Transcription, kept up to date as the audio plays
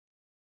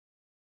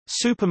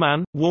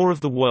Superman, War of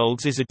the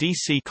Worlds is a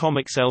DC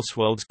Comics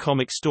Elseworlds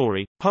comic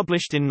story,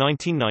 published in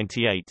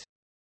 1998.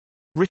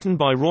 Written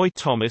by Roy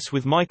Thomas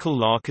with Michael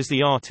Lark as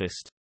the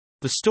artist.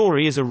 The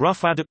story is a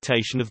rough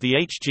adaptation of the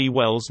H. G.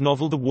 Wells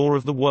novel The War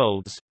of the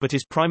Worlds, but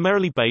is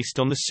primarily based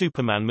on the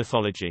Superman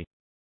mythology.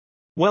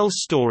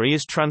 Wells' story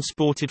is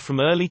transported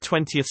from early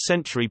 20th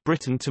century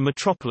Britain to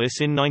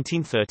Metropolis in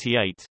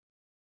 1938.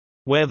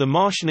 Where the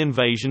Martian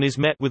invasion is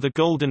met with a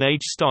Golden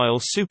Age-style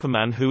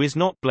Superman who is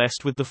not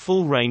blessed with the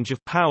full range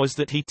of powers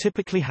that he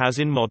typically has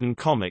in modern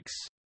comics.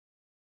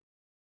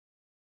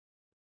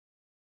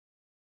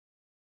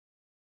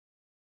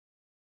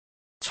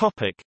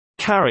 Topic: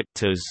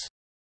 Characters.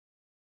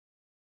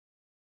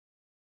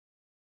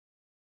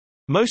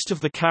 Most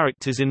of the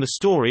characters in the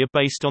story are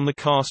based on the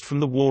cast from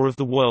the War of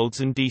the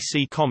Worlds and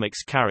DC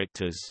Comics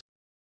characters.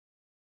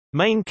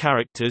 Main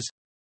characters: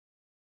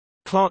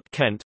 Clark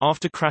Kent.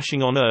 After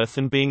crashing on Earth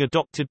and being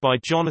adopted by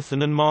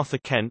Jonathan and Martha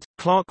Kent,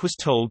 Clark was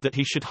told that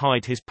he should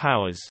hide his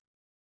powers.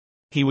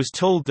 He was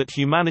told that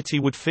humanity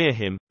would fear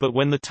him, but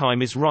when the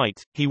time is right,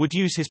 he would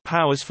use his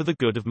powers for the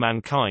good of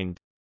mankind.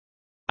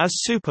 As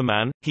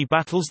Superman, he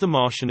battles the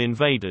Martian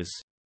invaders.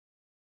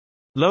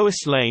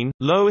 Lois Lane.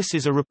 Lois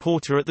is a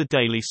reporter at the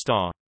Daily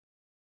Star.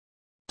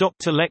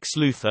 Dr. Lex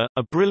Luthor,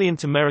 a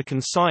brilliant American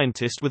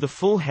scientist with a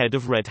full head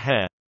of red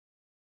hair.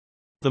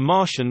 The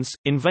Martians,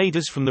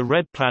 invaders from the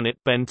Red Planet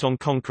bent on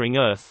conquering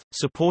Earth.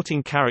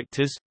 Supporting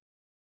characters: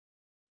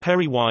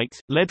 Perry White,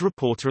 lead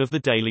reporter of the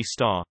Daily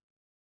Star.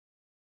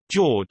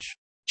 George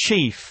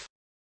Chief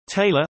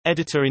Taylor,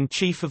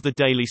 editor-in-chief of the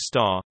Daily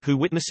Star, who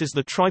witnesses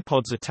the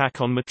tripods'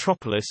 attack on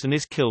Metropolis and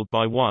is killed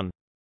by one.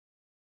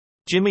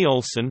 Jimmy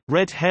Olsen,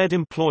 red-haired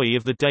employee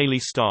of the Daily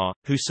Star,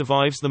 who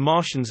survives the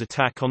Martians'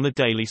 attack on the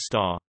Daily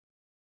Star.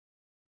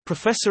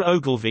 Professor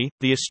Ogilvy,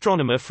 the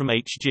astronomer from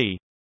H. G.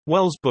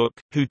 Wells' book,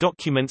 who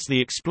documents the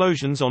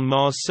explosions on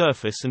Mars'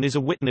 surface and is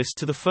a witness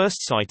to the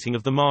first sighting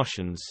of the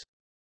Martians.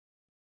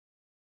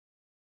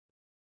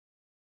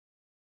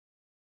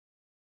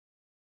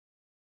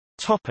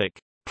 Topic: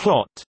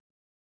 Plot.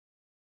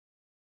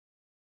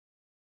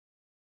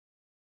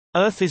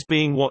 Earth is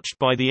being watched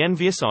by the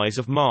envious eyes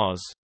of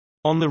Mars.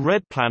 On the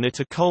Red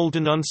Planet, a cold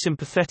and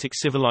unsympathetic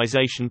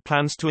civilization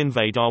plans to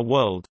invade our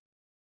world.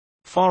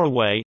 Far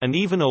away, an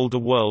even older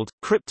world,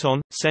 Krypton,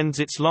 sends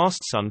its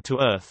last son to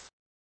Earth.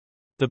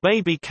 The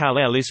baby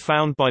Kal-El is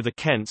found by the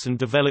Kents and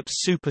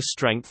develops super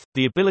strength,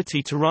 the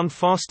ability to run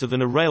faster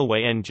than a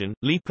railway engine,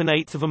 leap an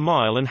eighth of a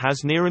mile, and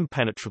has near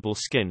impenetrable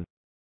skin.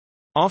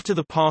 After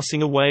the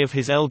passing away of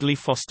his elderly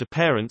foster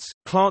parents,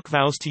 Clark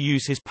vows to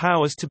use his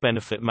powers to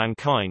benefit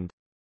mankind.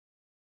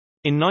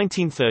 In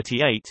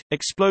 1938,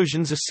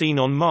 explosions are seen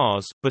on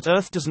Mars, but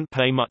Earth doesn't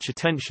pay much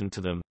attention to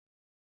them.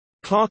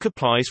 Clark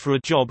applies for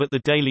a job at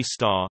the Daily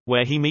Star,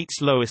 where he meets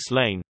Lois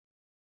Lane.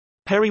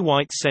 Perry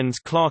White sends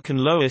Clark and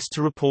Lois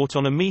to report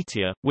on a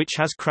meteor, which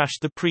has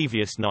crashed the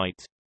previous night.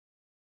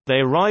 They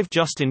arrive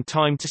just in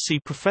time to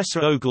see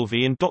Professor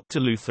Ogilvy and Dr.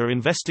 Luthor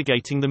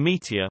investigating the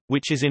meteor,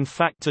 which is in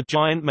fact a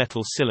giant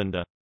metal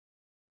cylinder.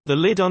 The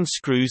lid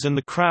unscrews and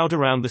the crowd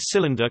around the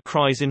cylinder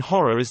cries in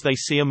horror as they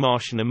see a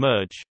Martian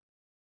emerge.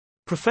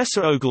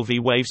 Professor Ogilvy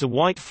waves a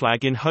white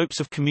flag in hopes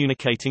of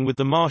communicating with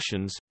the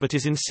Martians, but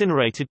is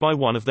incinerated by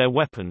one of their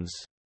weapons.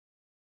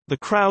 The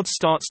crowd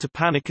starts to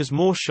panic as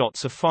more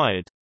shots are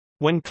fired.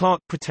 When Clark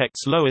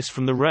protects Lois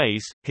from the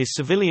rays, his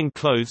civilian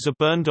clothes are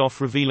burned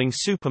off, revealing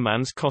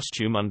Superman's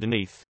costume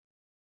underneath.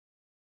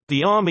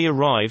 The army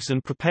arrives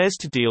and prepares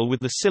to deal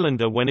with the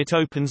cylinder when it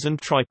opens and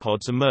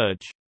tripods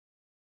emerge.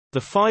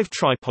 The 5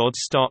 tripods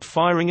start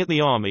firing at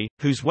the army,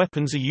 whose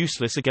weapons are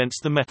useless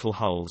against the metal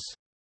hulls.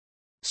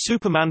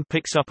 Superman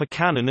picks up a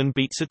cannon and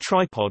beats a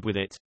tripod with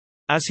it.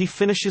 As he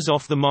finishes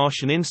off the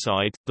Martian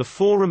inside, the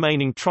 4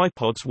 remaining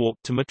tripods walk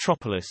to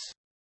Metropolis.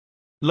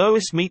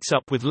 Lois meets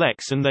up with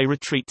Lex and they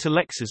retreat to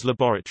Lex's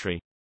laboratory.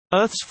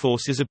 Earth's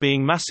forces are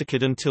being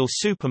massacred until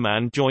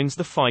Superman joins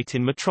the fight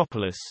in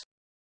Metropolis.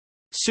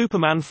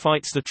 Superman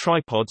fights the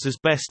tripods as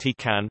best he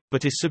can,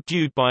 but is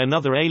subdued by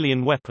another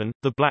alien weapon,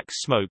 the Black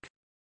Smoke.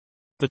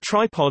 The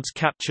tripods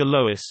capture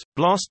Lois,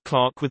 blast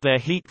Clark with their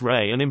heat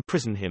ray and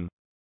imprison him.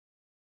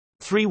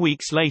 3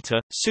 weeks later,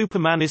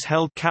 Superman is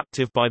held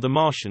captive by the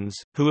Martians,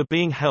 who are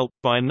being helped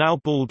by a now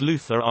bald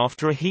Luthor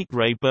after a heat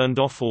ray burned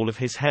off all of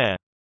his hair.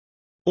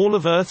 All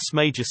of Earth's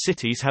major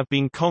cities have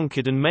been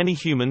conquered and many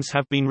humans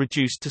have been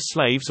reduced to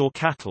slaves or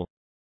cattle.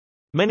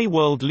 Many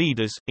world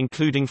leaders,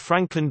 including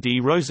Franklin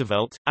D.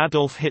 Roosevelt,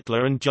 Adolf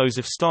Hitler and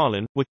Joseph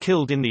Stalin, were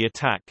killed in the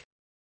attack.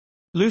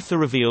 Luthor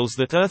reveals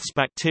that Earth's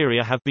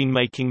bacteria have been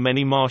making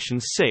many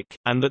Martians sick,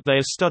 and that they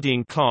are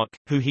studying Clark,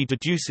 who he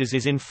deduces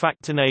is in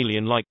fact an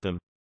alien like them.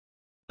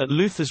 At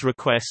Luthor's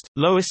request,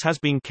 Lois has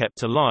been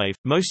kept alive,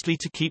 mostly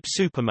to keep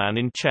Superman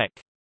in check.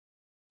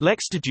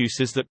 Lex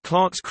deduces that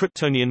Clark's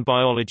Kryptonian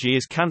biology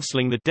is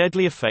cancelling the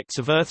deadly effects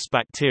of Earth's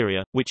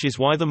bacteria, which is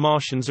why the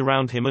Martians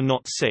around him are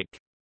not sick.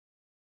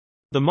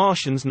 The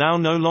Martians now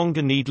no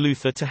longer need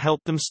Luthor to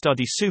help them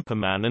study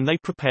Superman and they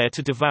prepare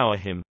to devour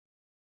him.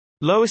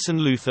 Lois and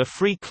Luthor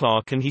free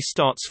Clark and he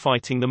starts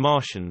fighting the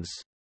Martians.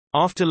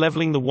 After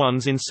leveling the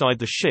ones inside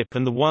the ship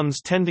and the ones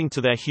tending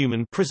to their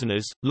human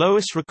prisoners,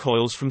 Lois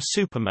recoils from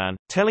Superman,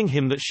 telling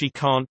him that she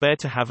can't bear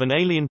to have an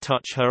alien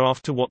touch her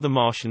after what the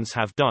Martians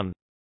have done.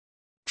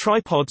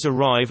 Tripods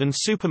arrive and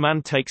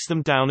Superman takes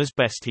them down as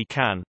best he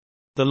can.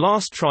 The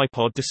last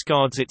tripod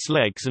discards its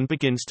legs and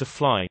begins to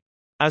fly.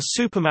 As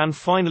Superman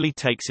finally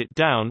takes it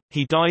down,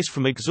 he dies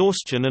from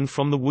exhaustion and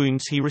from the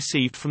wounds he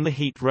received from the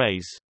heat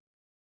rays.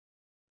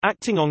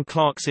 Acting on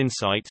Clark's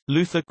insight,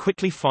 Luthor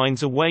quickly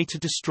finds a way to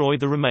destroy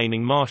the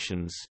remaining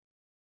Martians.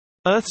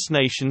 Earth's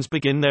nations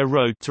begin their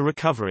road to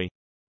recovery.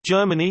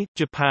 Germany,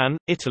 Japan,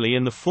 Italy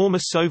and the former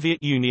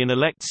Soviet Union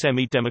elect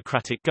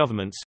semi-democratic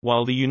governments,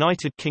 while the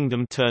United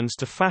Kingdom turns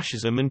to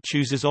fascism and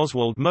chooses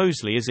Oswald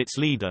Mosley as its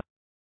leader.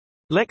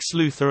 Lex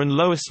Luthor and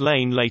Lois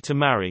Lane later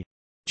marry.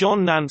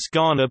 John Nance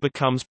Garner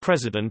becomes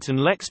president and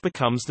Lex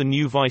becomes the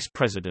new vice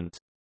president.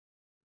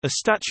 A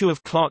statue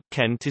of Clark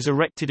Kent is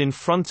erected in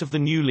front of the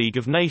new League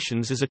of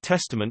Nations as a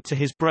testament to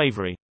his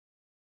bravery.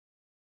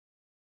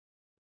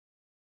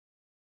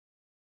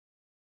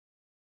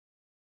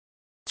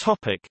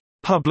 Topic: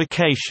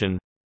 Publication.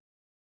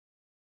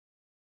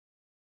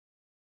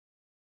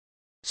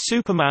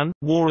 Superman,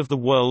 War of the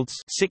Worlds,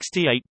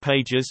 68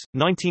 pages,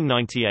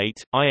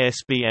 1998,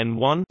 ISBN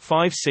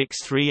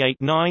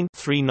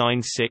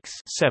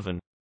 1-56389-396-7.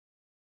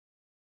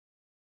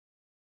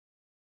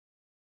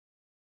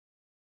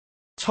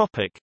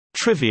 Topic: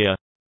 Trivia.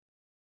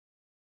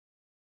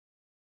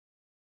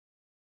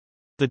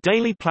 The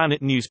Daily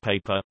Planet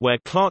newspaper, where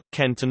Clark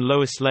Kent and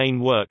Lois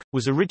Lane work,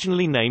 was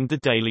originally named the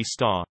Daily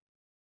Star.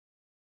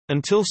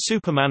 Until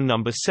Superman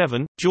number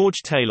 7,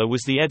 George Taylor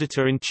was the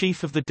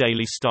editor-in-chief of the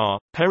Daily Star.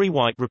 Perry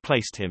White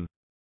replaced him.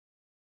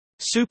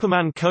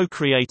 Superman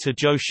co-creator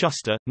Joe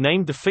Shuster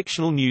named the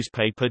fictional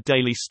newspaper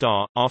Daily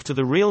Star, after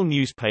the real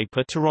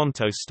newspaper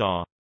Toronto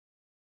Star.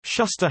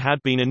 Shuster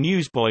had been a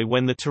newsboy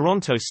when the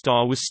Toronto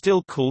Star was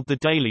still called the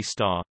Daily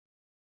Star.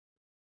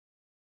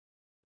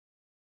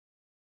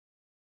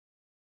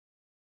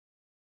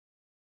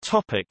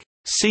 Topic: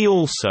 See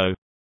also.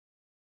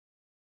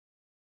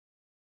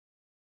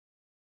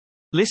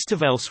 List of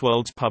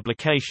Elseworlds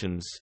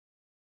publications.